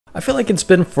I feel like it's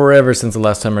been forever since the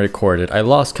last time I recorded. I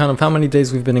lost count of how many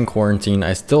days we've been in quarantine.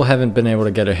 I still haven't been able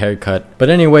to get a haircut. But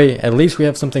anyway, at least we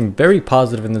have something very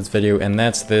positive in this video, and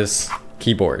that's this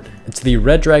keyboard. It's the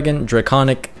Redragon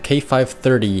Draconic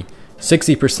K530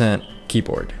 60%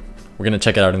 keyboard. We're gonna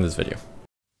check it out in this video.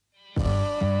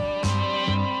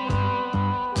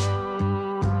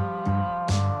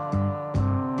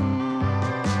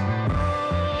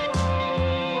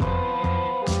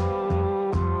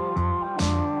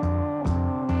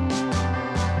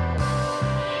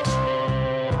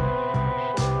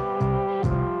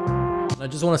 I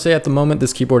just want to say at the moment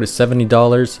this keyboard is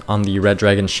 $70 on the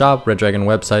Redragon shop, Redragon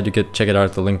website. You could check it out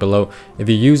at the link below. If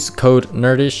you use code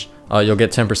NERDISH, you'll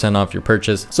get 10% off your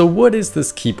purchase. So what is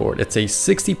this keyboard? It's a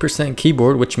 60%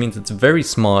 keyboard, which means it's very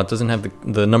small. It doesn't have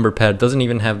the number pad, doesn't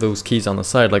even have those keys on the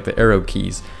side like the arrow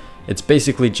keys. It's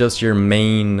basically just your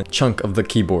main chunk of the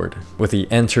keyboard with the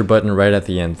enter button right at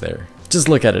the end there. Just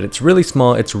look at it. It's really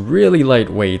small. It's really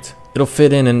lightweight. It'll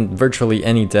fit in virtually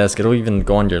any desk. It'll even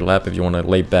go on your lap if you want to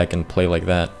lay back and play like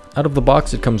that. Out of the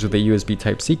box, it comes with a USB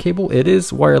Type-C cable. It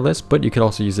is wireless, but you could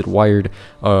also use it wired,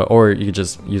 or you could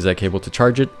just use that cable to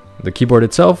charge it. The keyboard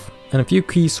itself, and a few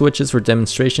key switches for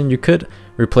demonstration. You could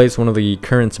replace one of the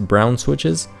current brown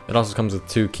switches. It also comes with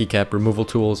 2 keycap removal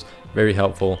tools, very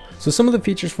helpful. So some of the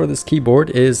features for this keyboard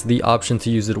is the option to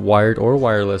use it wired or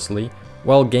wirelessly.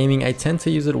 While gaming, I tend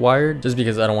to use it wired just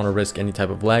because I don't want to risk any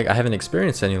type of lag. I haven't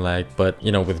experienced any lag, but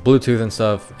you know, with Bluetooth and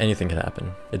stuff, anything can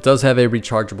happen. It does have a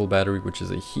rechargeable battery, which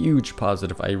is a huge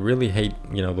positive. I really hate,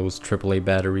 you know, those AAA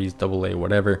batteries, AA,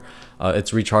 whatever. It's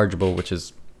rechargeable, which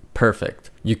is perfect.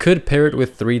 You could pair it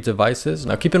with 3 devices.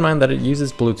 Now keep in mind that it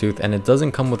uses Bluetooth and it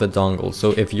doesn't come with a dongle.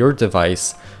 So if your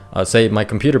device, say my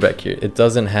computer back here, it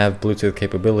doesn't have Bluetooth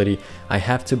capability, I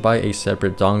have to buy a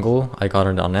separate dongle. I got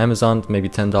it on Amazon, maybe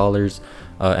 $10,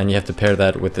 and you have to pair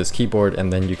that with this keyboard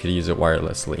and then you could use it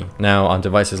wirelessly. Now on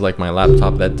devices like my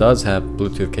laptop that does have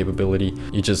Bluetooth capability,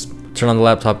 you just turn on the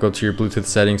laptop, go to your Bluetooth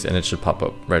settings, and it should pop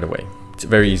up right away. It's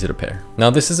very easy to pair.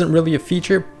 Now this isn't really a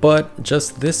feature, but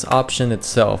just this option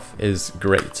itself is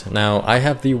great. Now I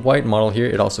have the white model here.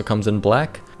 It also comes in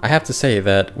black. I have to say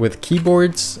that with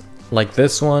keyboards like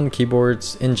this one,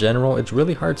 keyboards in general, it's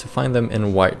really hard to find them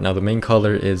in white. Now the main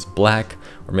color is black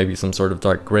or maybe some sort of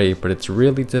dark gray, but it's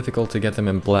really difficult to get them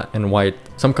in black and white.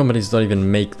 Some companies don't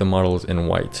even make the models in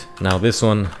white. Now this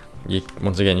one,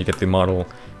 once again, you get the model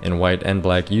in white and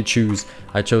black. You choose.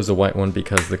 I chose the white one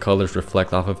because the colors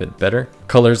reflect off of it better.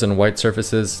 Colors and white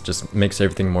surfaces just makes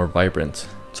everything more vibrant.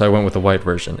 So I went with the white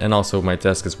version. And also my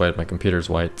desk is white, my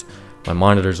computer's white, my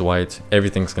monitor's white.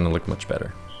 Everything's gonna look much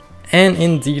better. And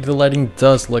indeed, the lighting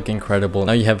does look incredible.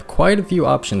 Now you have quite a few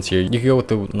options here. You can go with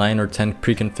the 9 or 10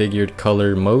 pre-configured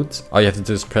color modes. All you have to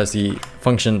do is press the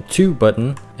function 2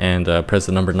 button and press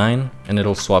the number 9 and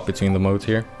it'll swap between the modes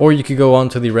here. Or you could go on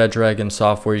to the Redragon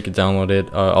software, you could download it.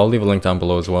 I'll leave a link down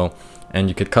below as well. And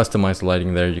you could customize the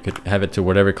lighting there. You could have it to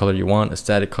whatever color you want, a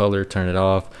static color, turn it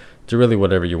off, do really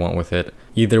whatever you want with it.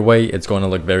 Either way, it's going to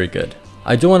look very good.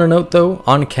 I do want to note though,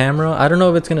 on camera, I don't know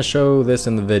if it's going to show this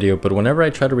in the video, but whenever I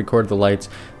try to record the lights,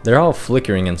 they're all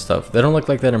flickering and stuff. They don't look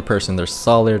like that in person. They're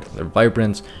solid, they're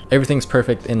vibrant, everything's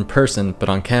perfect in person, but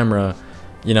on camera,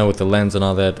 you know, with the lens and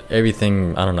all that,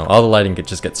 everything, I don't know, all the lighting could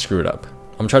just get screwed up.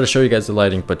 I'm trying to show you guys the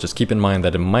lighting, but just keep in mind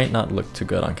that it might not look too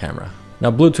good on camera. Now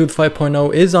Bluetooth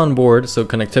 5.0 is on board, so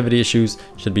connectivity issues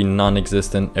should be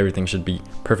non-existent. Everything should be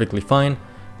perfectly fine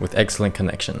with excellent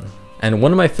connection. And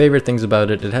one of my favorite things about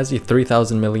it, it has a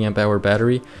 3000 milliamp hour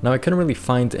battery. Now I couldn't really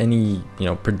find any, you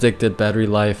know, predicted battery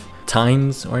life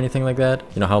times or anything like that,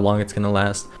 you know, how long it's gonna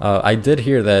last. I did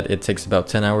hear that it takes about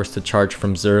 10 hours to charge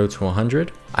from 0 to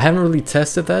 100. I haven't really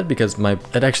tested that because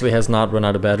it actually has not run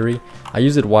out of battery. I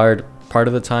use it wired part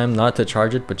of the time, not to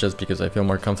charge it, but just because I feel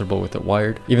more comfortable with it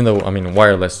wired. Even though, I mean,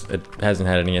 wireless, it hasn't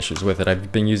had any issues with it.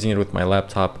 I've been using it with my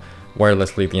laptop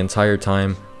wirelessly the entire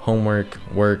time, homework,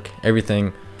 work,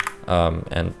 everything.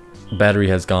 And battery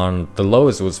has gone, the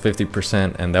lowest was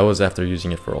 50%, and that was after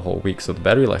using it for a whole week. So the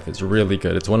battery life is really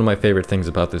good. It's one of my favorite things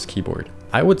about this keyboard.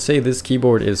 I would say this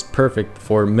keyboard is perfect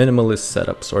for minimalist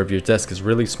setups, or if your desk is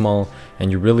really small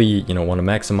and you really, you know, want to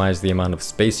maximize the amount of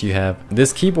space you have.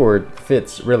 This keyboard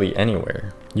fits really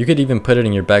anywhere. You could even put it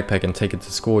in your backpack and take it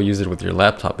to school, use it with your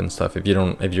laptop and stuff. If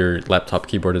your laptop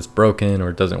keyboard is broken or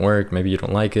it doesn't work, maybe you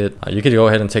don't like it, you could go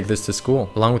ahead and take this to school.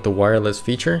 Along with the wireless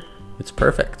feature, it's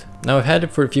perfect. Now I've had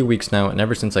it for a few weeks now, and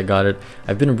ever since I got it,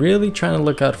 I've been really trying to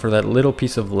look out for that little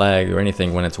piece of lag or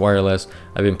anything when it's wireless.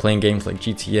 I've been playing games like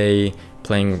GTA,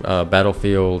 playing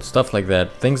Battlefield, stuff like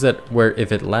that. Things that where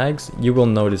if it lags, you will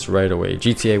notice right away.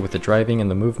 GTA with the driving and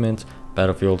the movement,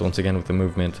 Battlefield, once again with the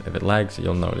movement, if it lags,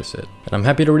 you'll notice it. And I'm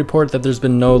happy to report that there's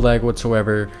been no lag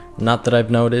whatsoever. Not that I've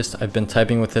noticed. I've been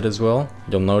typing with it as well.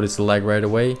 You'll notice the lag right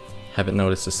away. Haven't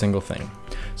noticed a single thing.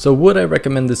 So would I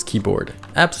recommend this keyboard?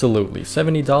 Absolutely.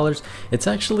 $70. It's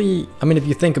actually, I mean, if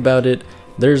you think about it,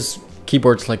 there's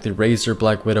keyboards like the Razer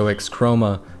Black Widow X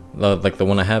Chroma, like the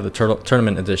one I have, the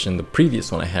tournament edition, the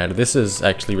previous one I had. This is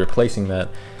actually replacing that.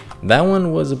 That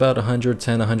one was about $110,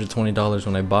 $120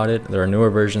 when I bought it. There are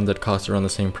newer versions that cost around the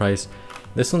same price.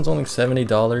 This one's only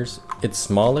 $70. It's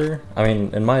smaller. I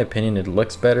mean, in my opinion, it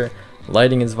looks better.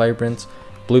 Lighting is vibrant.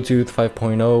 Bluetooth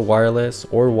 5.0, wireless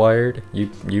or wired,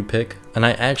 you pick. And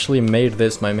I actually made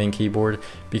this my main keyboard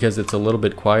because it's a little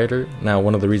bit quieter. Now,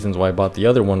 one of the reasons why I bought the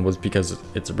other one was because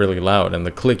it's really loud and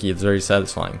the clicky is very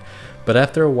satisfying. But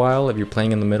after a while, if you're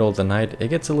playing in the middle of the night, it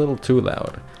gets a little too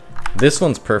loud. This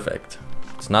one's perfect.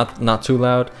 It's not too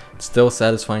loud, it's still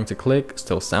satisfying to click,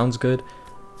 still sounds good,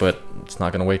 but it's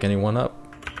not gonna wake anyone up.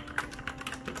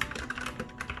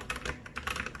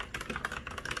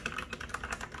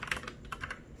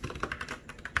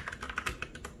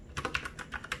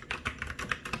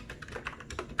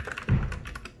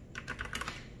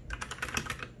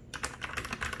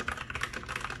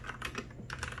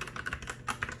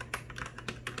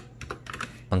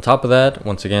 On top of that,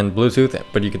 once again, Bluetooth,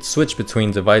 but you could switch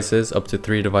between devices, up to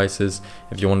 3 devices.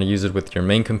 If you want to use it with your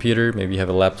main computer, maybe you have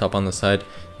a laptop on the side,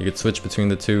 you could switch between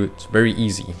the two. It's very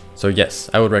easy. So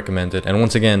yes, I would recommend it. And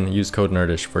once again, use code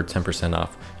NERDISH for 10%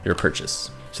 off your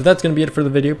purchase. So that's going to be it for the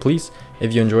video. Please,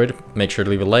 if you enjoyed, make sure to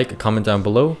leave a like, a comment down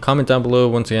below. Comment down below,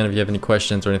 once again, if you have any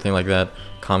questions or anything like that,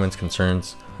 comments,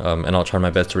 concerns, and I'll try my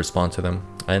best to respond to them.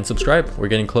 And subscribe. We're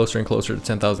getting closer and closer to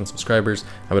 10,000 subscribers.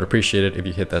 I would appreciate it if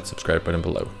you hit that subscribe button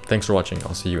below. Thanks for watching.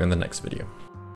 I'll see you in the next video.